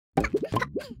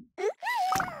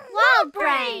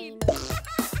brain.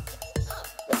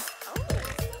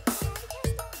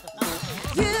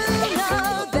 You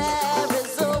know there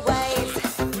is always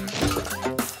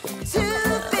two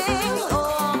things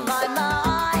on my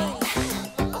mind.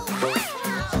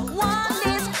 One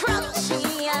is crunchy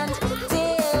and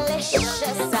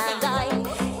delicious, and I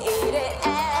eat it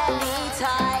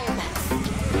anytime.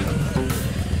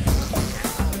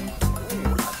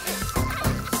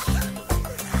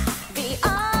 The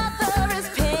other is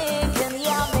pink and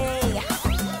yummy.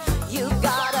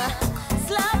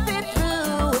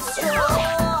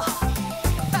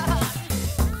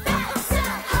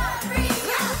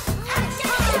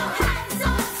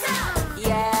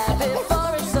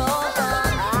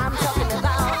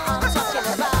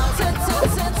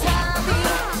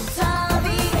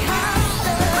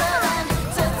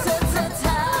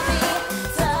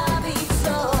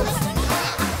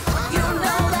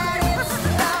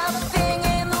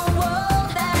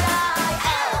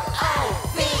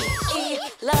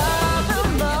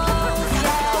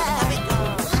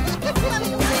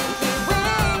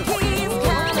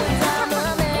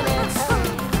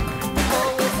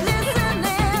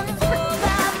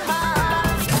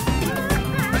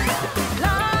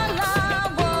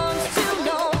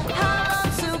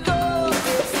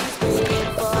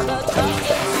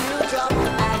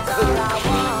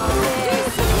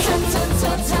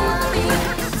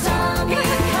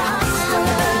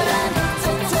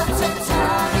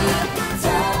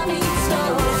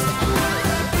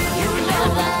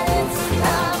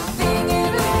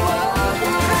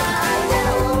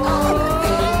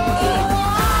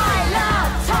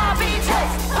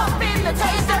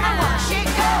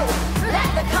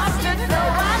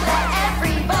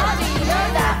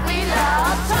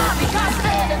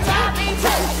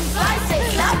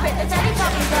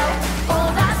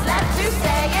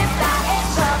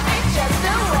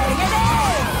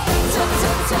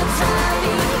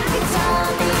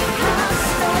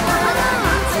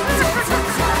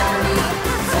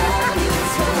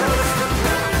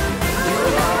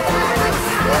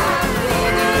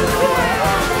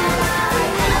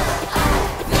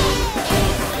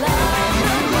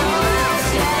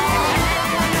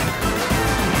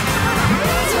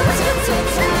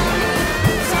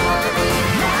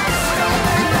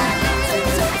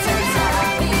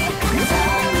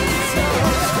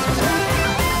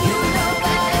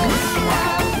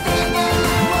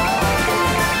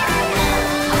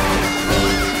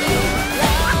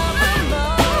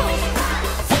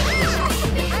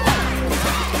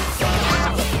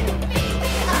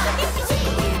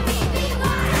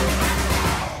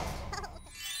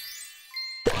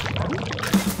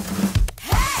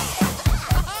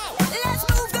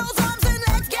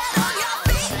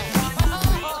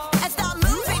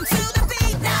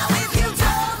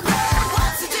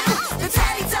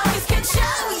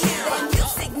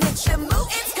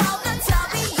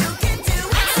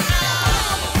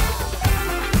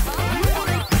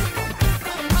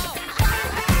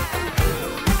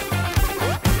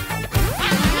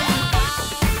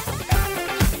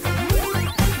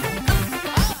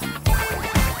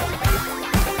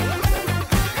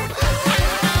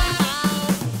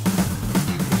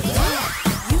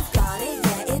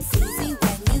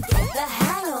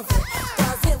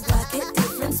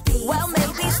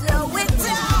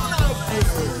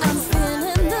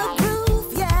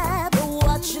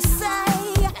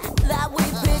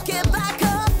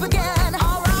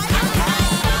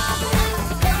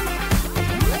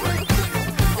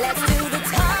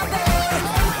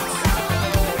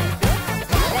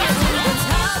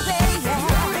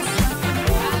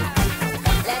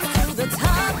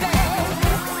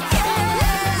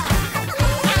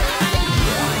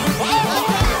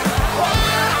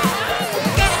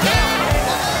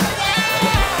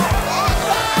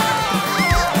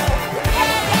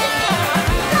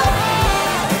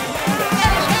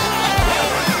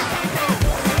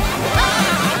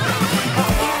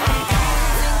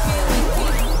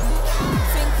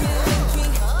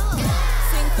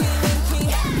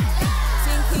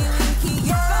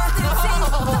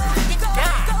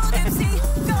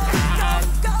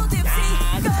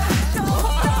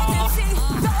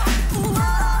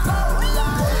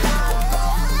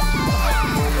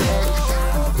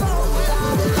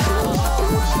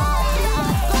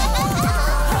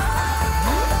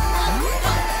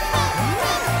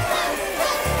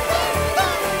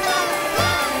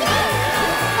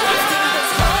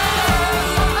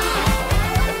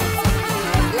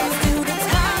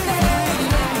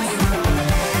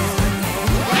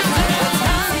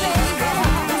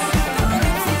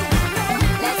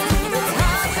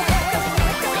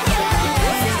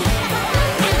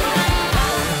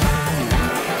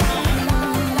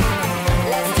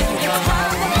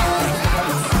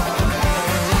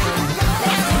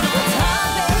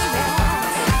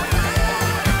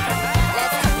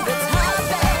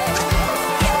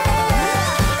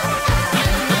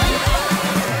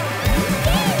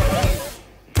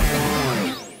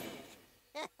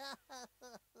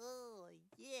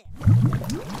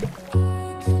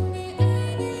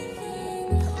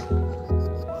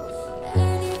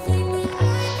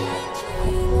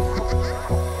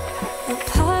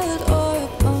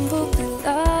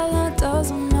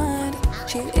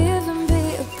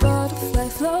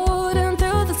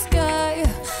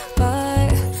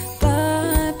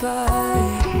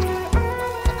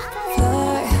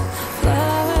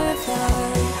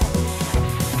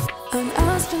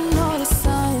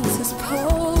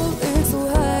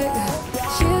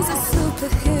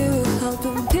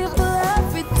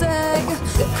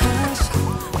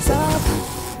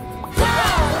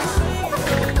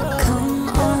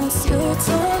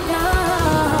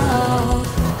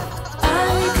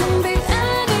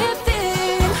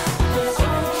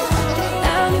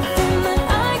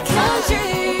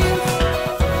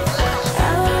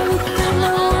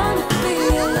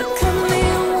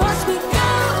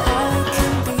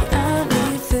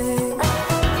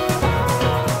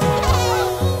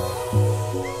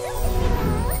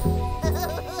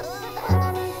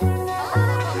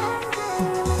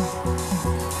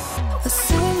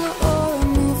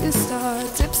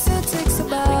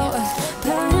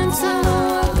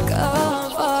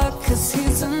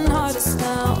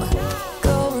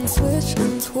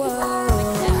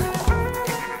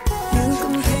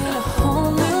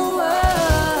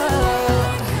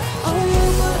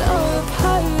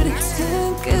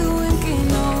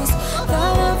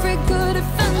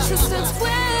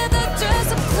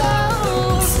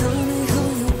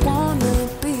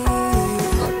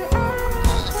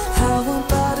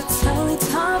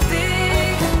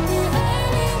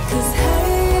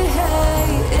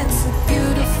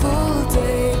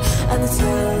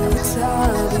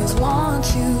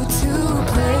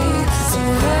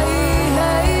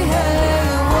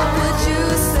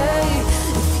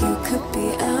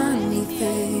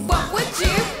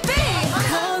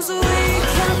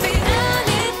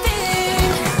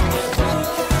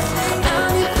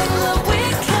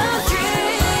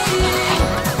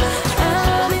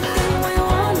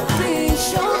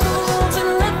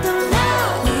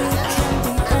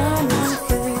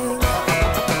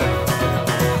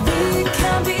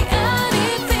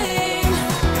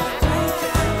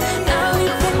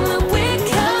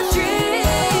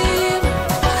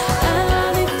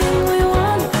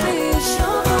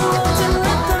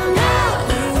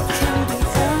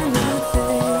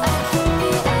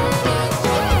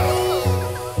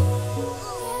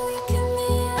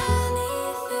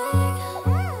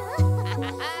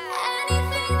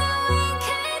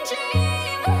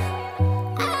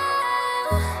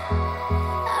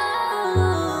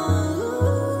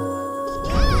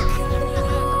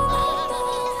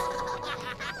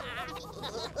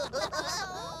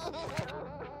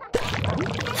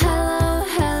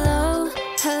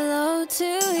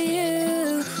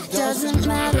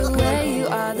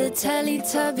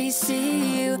 Teletubbies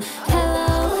see you.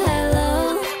 Hello,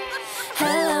 hello,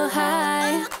 hello,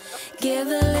 hi. Give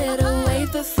a little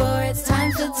wait before it's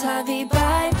time for Tubby.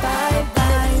 Bye, bye, bye.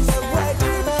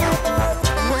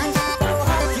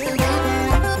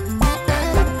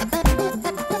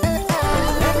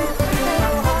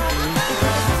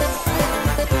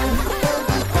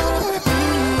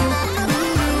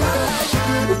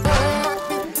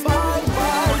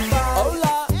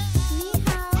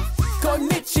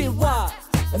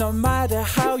 No matter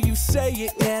how you say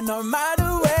it, and no matter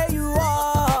where you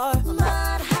are.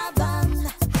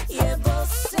 Marhaban,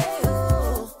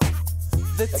 yeboseo.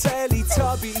 The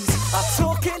Teletubbies are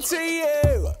talking to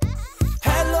you.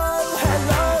 Hello,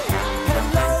 hello,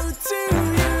 hello to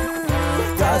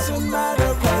you. Doesn't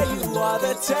matter where you are,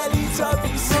 the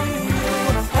Teletubbies see you.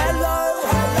 Hello,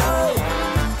 hello,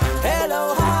 hello,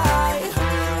 hi.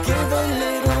 Give a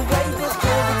little wait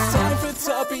before it's time for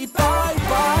Tubby. Bye,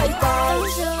 bye, bye.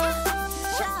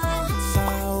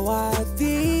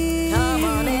 Come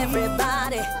on,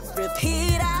 everybody,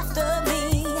 repeat after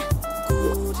me.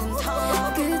 Guten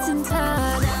Tag, Guten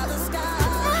Tag. now the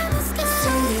sky.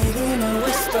 Sing it in a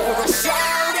whisper,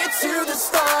 shout it to the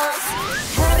stars.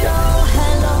 Hello,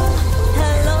 hello,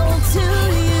 hello to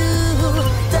you.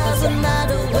 Doesn't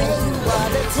matter where you are,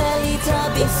 the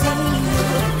Teletubbies see you.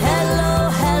 Hello,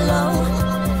 hello,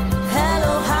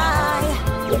 hello, hi.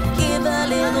 Give a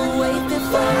little wait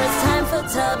before it's time for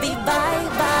Tubby. Bye,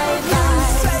 bye, bye.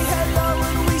 Say hello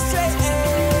and we say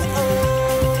eh,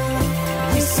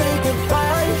 oh. We say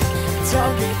goodbye,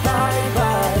 Tubby bye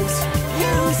byes.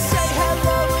 You say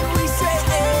hello and we say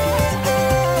eh,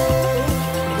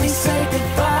 oh. We say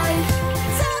goodbye.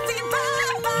 Tubby,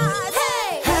 bye, bye. Hey!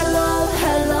 Hello,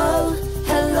 hello,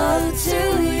 hello to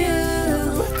you.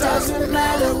 Doesn't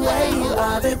matter where you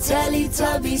are, the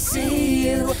Teletubbies see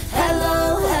you. Hello,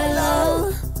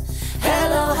 hello,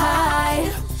 hello,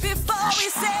 hi. Before we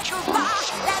say goodbye,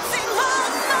 let's sing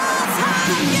one more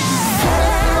time. Yeah!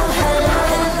 Hello, hello,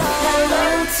 hello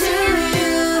to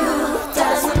you.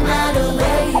 Doesn't matter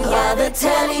where you are, the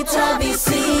Teletubbies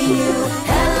see you.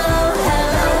 Hello,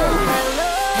 hello,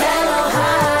 hello,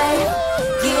 hi.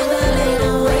 Give a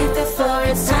little wait before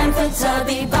it's time for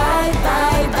Tubby. Bye,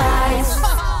 bye, bye.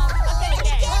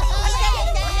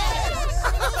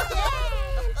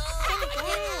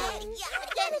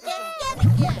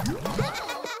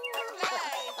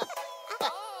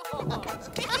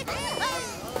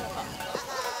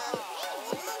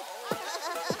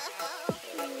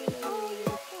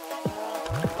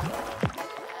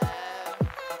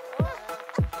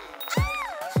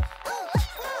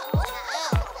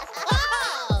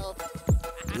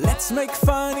 Let's make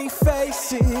funny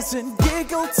faces and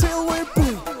giggle till we're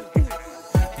blue.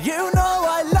 You know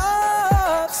I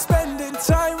love spending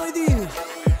time with you.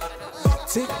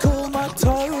 Tickle my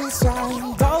toes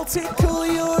and I'll tickle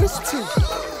yours too.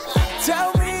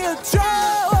 Tell me a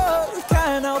joke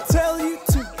and I'll tell you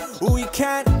too. We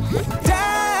can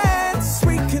dance,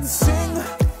 we can sing,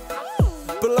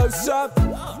 blow some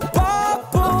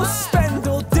bubbles, spend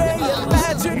all day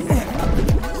imagining.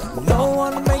 No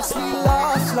one makes me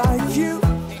laugh like you.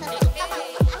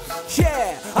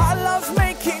 Yeah, I love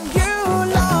making you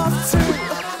laugh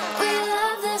too.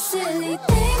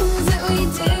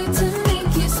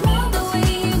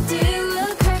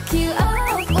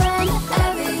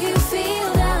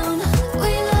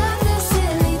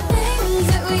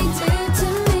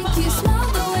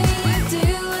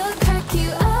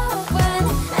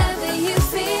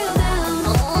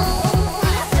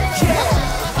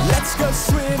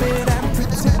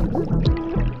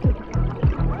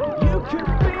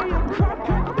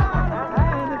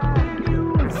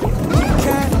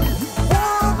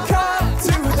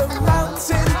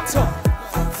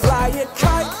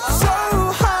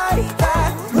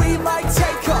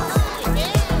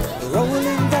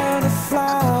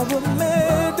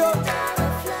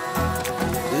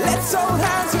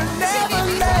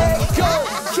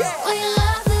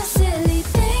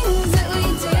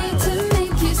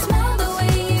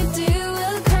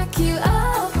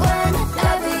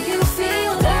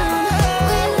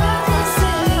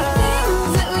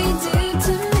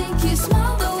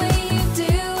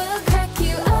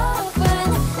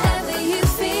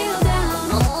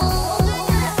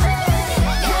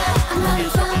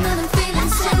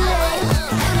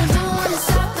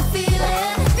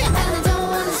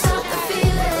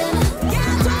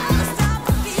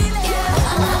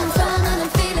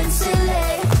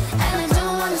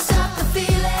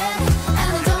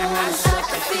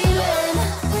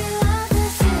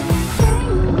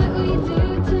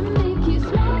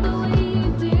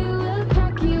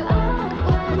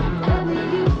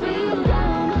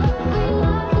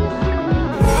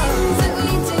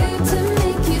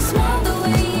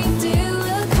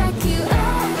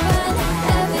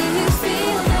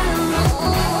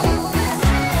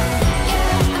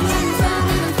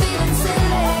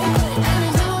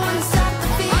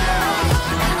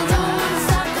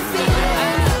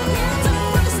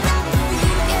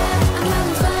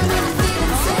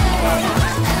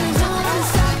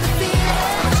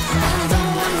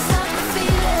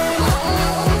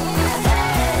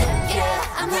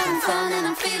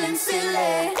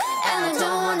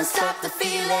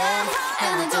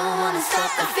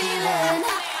 the feeling.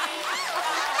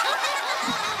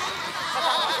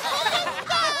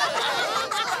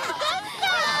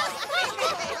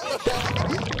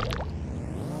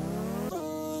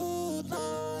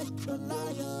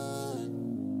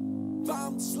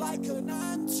 Bounce like an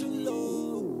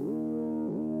antelope.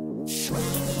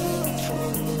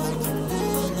 Like a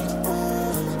lily,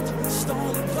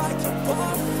 stomp like a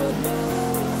buffalo.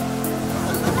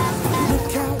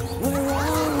 Look out, where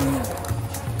are you?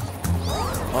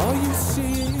 Are you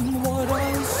seeing what I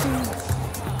see?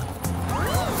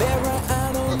 There are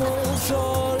animals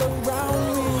all around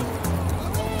me.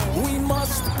 We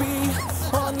must be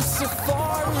on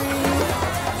safari.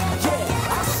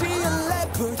 Yeah, I see a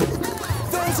leopard.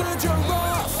 There's a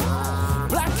giraffe.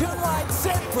 Black and white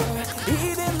zebra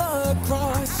eating the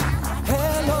grass.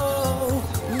 Hello,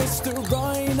 Mr.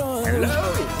 Rhino. Hello.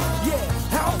 Yeah,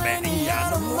 how many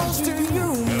animals do you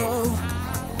know?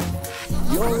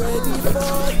 You're ready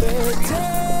for the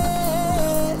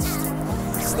test.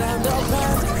 Stand up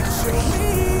and show me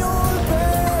your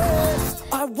best.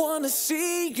 I wanna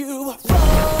see you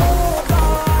roar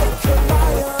like a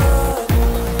lion,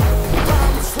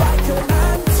 bounce like an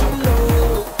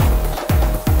antelope,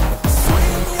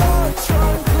 swing your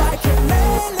trunk like an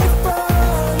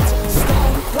elephant,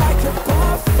 stomp like a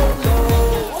buffalo.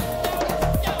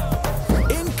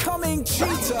 Incoming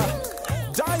cheetah,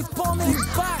 dive bombing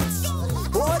bats.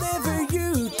 Whatever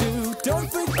you do, don't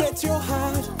forget your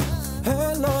hat.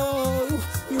 Hello,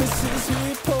 Mrs.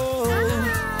 Hippo.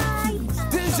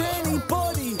 Does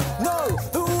anybody know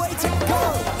the way to go?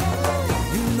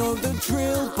 You know the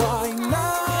drill by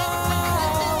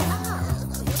now.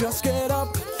 Just get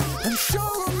up and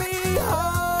show me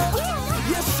how.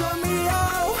 Yeah, show me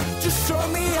how. Just show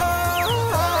me how.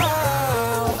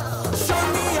 Show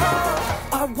me how.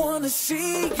 I wanna see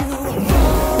you roar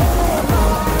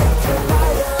like a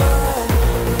lion,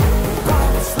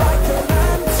 bounce like an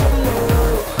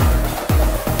antelope,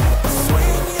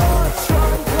 swing your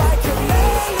trunk like an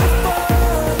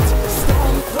elephant,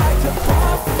 stomp like a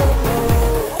buffalo.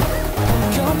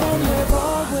 Come on, we're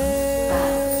our way.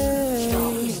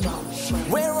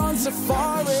 We're on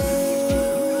safari.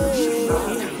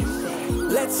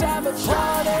 Let's have a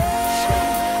party.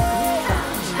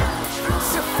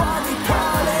 Safari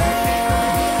party.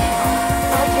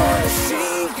 I wanna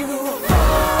see you roar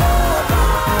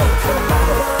like a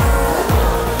lion,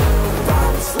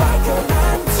 bounce like an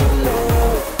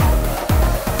antelope,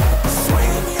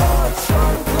 swing your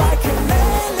trunk like an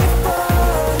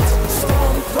elephant,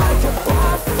 stomp like a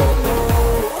buffalo.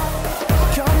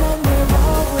 Come on, we're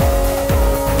our way.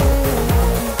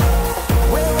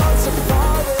 We're on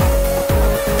safari.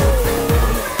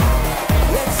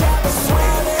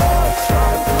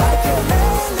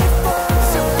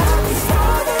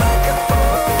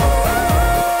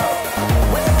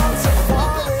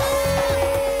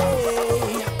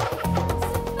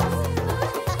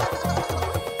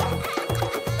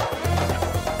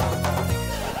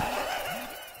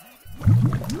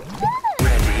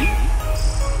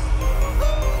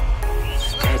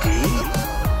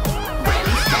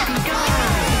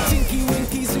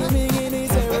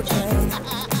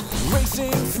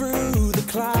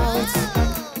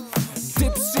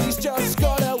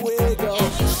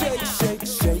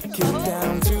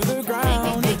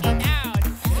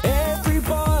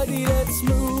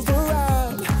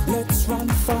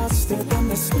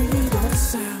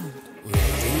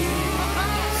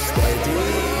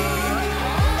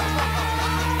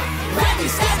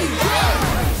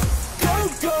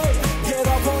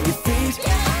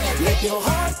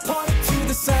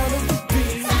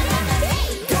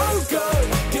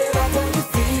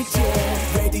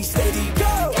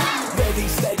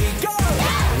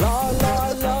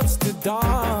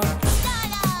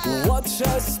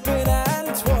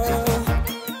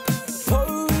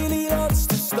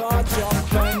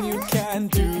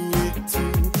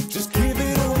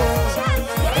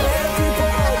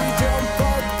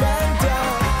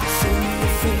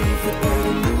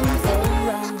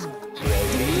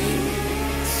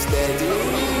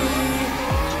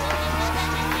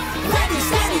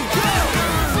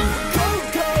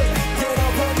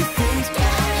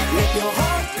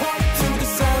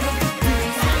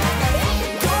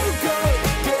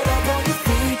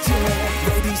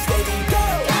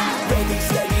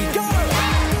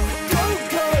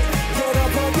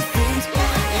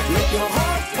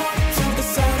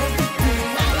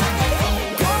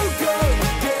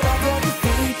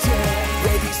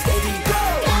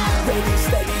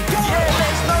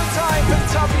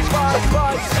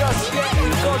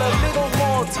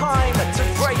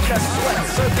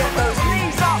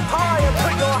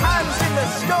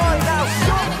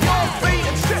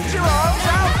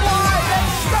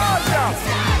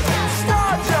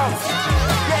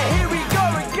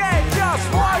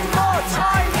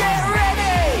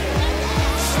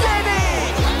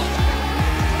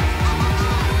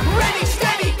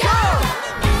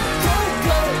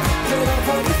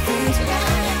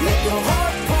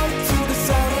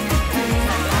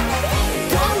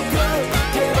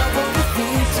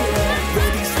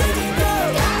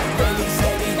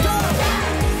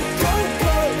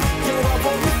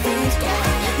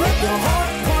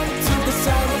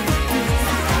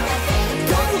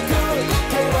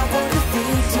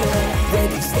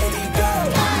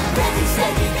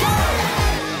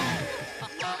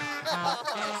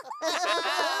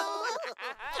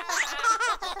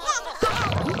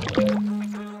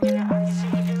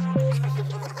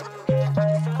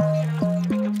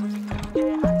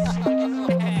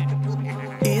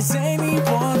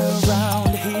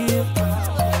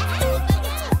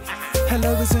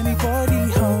 Hello, is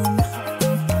anybody home?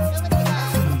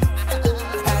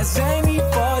 Has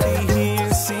anybody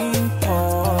here seen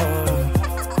Paul?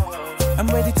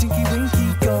 And where did Tinky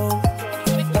Winky go?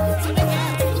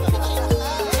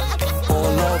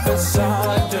 All of a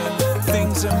sudden,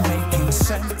 things are making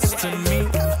sense to me.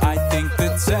 I think the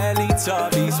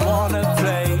Teletubbies wanna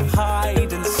play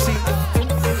hide and seek.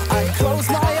 I close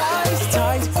my eyes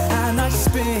tight and I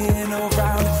spin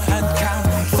around and count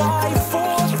 5,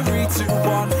 4, 3, 2,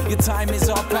 1. Your time is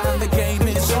up and the game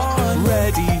is on.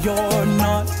 Ready or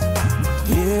not,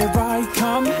 here I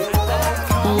come.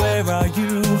 Where are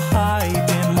you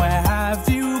hiding? Where have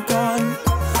you gone?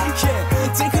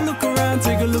 Yeah, take a look around,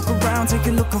 take a look around, take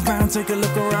a look around, take a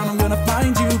look around. I'm gonna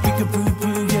find you.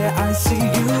 Peekaboo-boo, yeah, I see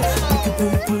you.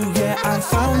 Peekaboo-boo, yeah, I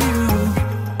found you.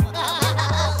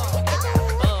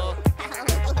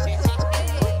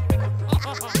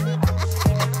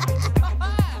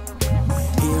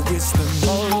 Here is the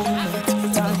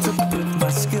moment, time to put my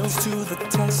skills to the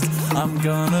test. I'm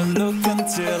gonna look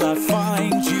until I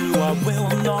find you, I will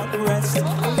not rest.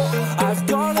 I've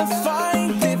gotta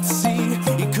find Dipsy,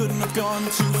 he couldn't have gone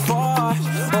too far.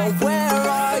 Oh, where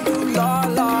are you,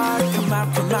 Laa-Laa? Come out,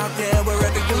 yeah,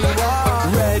 wherever you are.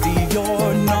 Ready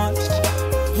or not,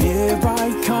 here I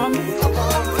come.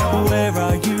 Where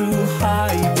are you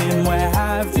hiding? Where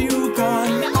have you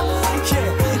gone? Yeah,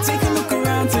 take a look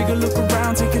around, take a look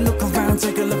around, take a look around,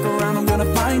 take a look around. I'm gonna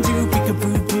find you.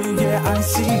 Peekaboo-boo, yeah, I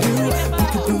see you.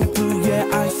 Peekaboo-boo, yeah,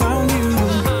 I found you.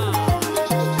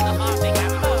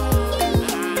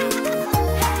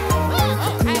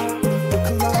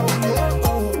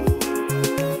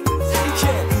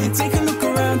 Yeah, take a look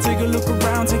around, take a look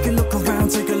around, take a look around,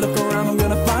 take a look around. I'm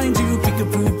gonna find you.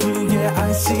 Peekaboo-boo, yeah,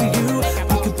 I see you.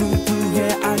 Peekaboo-boo,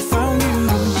 yeah, I found you.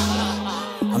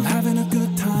 I'm having a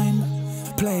good time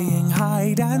playing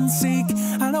hide and seek,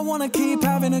 and I wanna keep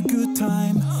having a good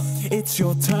time. It's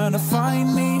your turn to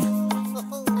find me.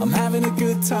 I'm having a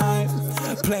good time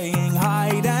playing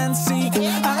hide and seek,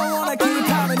 and I wanna keep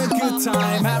having a good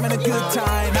time, having a good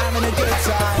time, having a good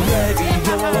time. Ready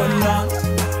or not,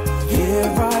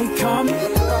 here I come.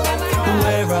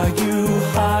 Where are you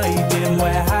hiding?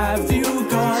 Where have you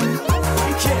gone?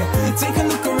 Yeah, take a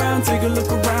look around, take a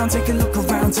look around, take a look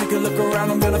around, take a look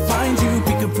around. I'm gonna find you.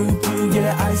 Peekaboo-boo,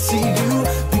 yeah, I see you.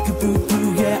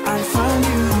 Peekaboo-boo, yeah, I found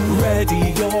you.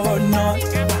 Ready or not,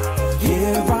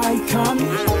 here I come.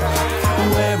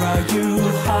 Where are you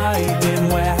hiding?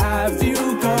 Where have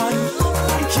you gone?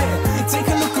 Yeah, take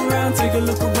a look around, take a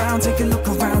look around, take a look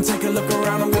around, take a look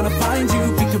around. I'm gonna find you.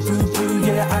 Peekaboo-boo,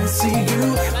 yeah, I see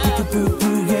you.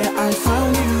 Peekaboo-boo, yeah, I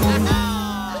found you.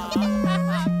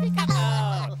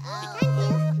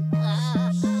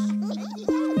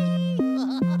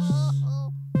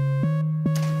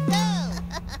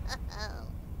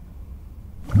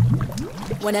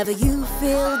 Whenever you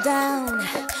feel down,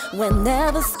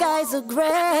 whenever skies are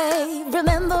gray,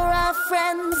 remember our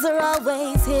friends are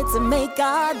always here to make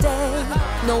our day.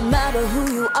 No matter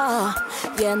who you are,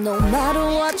 yeah, no matter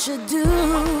what you do,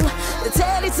 the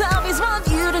Teletubbies want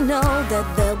you to know that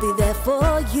they'll be there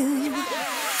for you.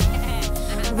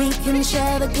 We can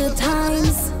share the good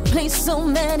times, play so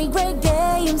many great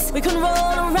games. We can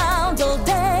roll around all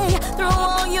day, throw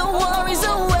all your worries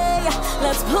away.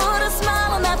 Let's put a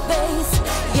smile on that face,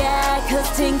 yeah, 'cause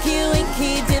Tinky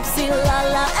Winky, Dipsy,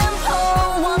 Laa-Laa, and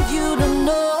Paul want you to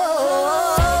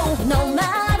know. No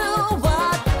matter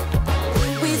what,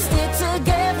 we stick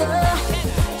together,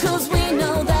 'cause we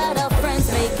know that our friends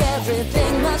make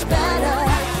everything much better.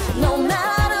 No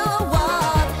matter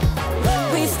what,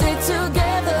 we stick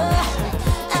together,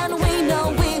 and we know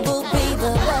we will be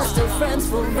the best of friends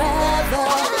forever.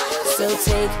 So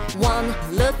take one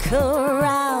look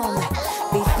around,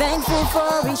 be thankful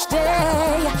for each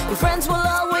day. Your friends will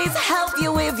always help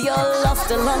you if you're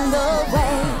lost along the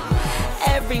way.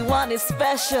 Everyone is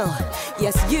special,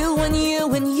 yes, you and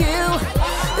you and you.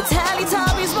 The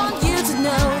Teletubbies want you to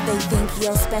know they think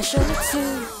you're special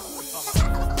too.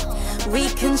 We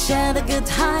can share the good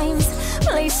times,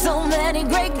 play so many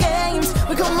great games.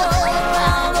 We can roll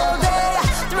around all day,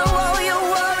 throw all your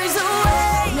worries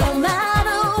away. No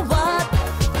matter what,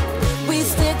 we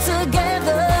stick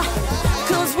together,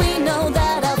 'cause we know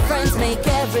that our friends make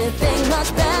everything much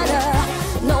better.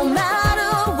 No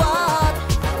matter what,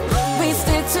 we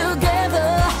stick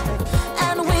together,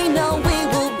 and we know we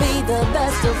will be the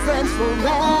best of friends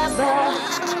forever.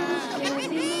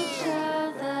 Give each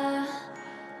other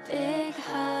big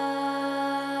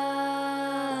hugs.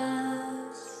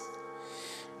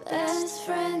 Best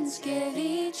friends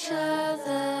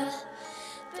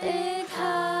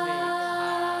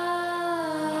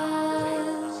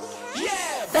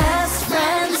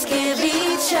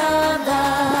each other.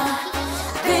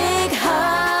 Big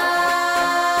hugs.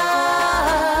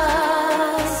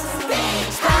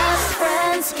 Best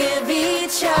friends give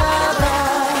each other.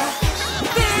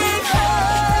 Big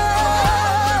hugs.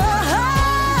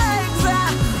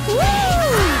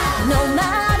 Woo! No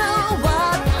matter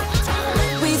what,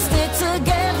 we stick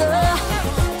together.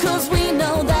 'Cause we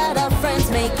know that our friends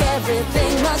make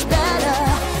everything much better.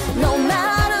 No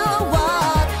matter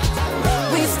what,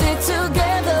 we stick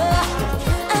together.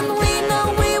 And we know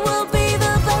we will be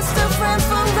the best of friends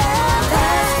forever.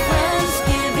 Best friends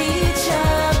give each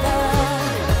other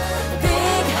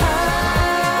big hugs.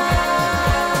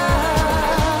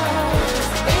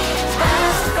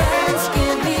 Best friends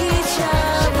give each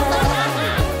other.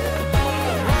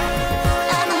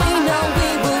 And we know we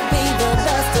will be the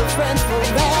best of friends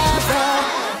forever.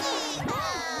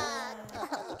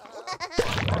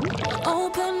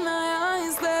 Open my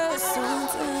eyes, there's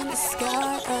suns in the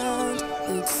sky, and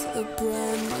it's a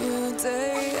brand new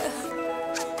day.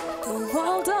 The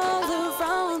world all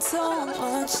around, so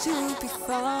much to be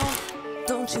found.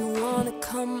 Don't you wanna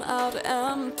come out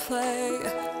and play?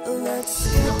 Let's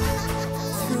skip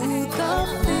through the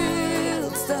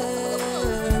fields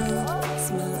there,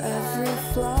 smell every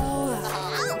flower.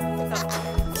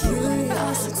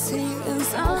 Curiosity is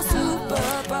our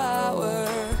superpower.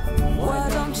 Why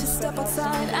don't you step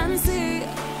outside and see?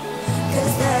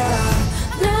 'Cause there are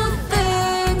new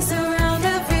things around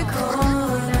every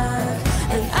corner,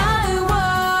 and I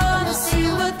wanna see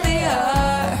what they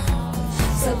are.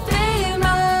 So be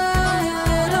my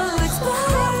little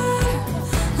explorer,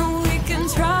 and we can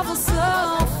travel so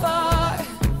far.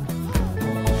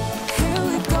 Here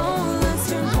we go, let's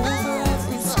turn over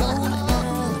every stone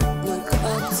and look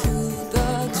up to the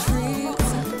trees.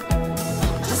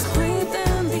 Just breathe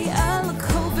in the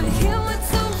alcove and hear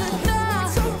what's over there.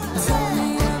 Tell me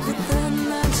everything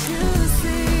that you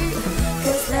see.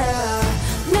 'Cause there are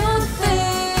new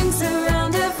things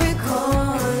around every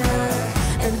corner,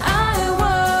 and I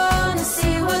wanna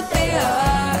see what they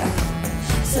are.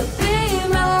 So be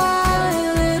my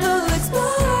little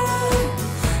explorer,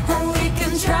 and we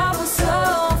can travel so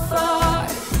far.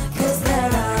 'Cause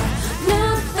there are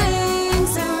new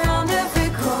things around every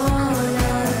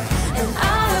corner, and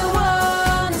I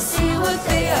wanna see what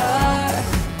they are.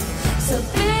 So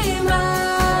be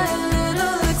my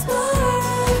little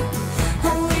explorer,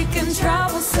 and we can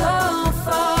travel so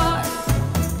far.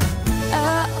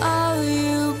 Oh,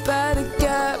 you better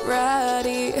get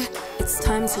ready. It's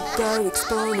time to go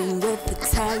exploring with the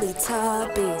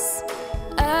Teletubbies.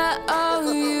 Oh,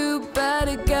 you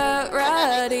better get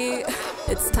ready.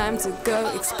 It's time to go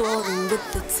exploring with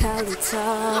the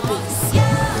Teletubbies.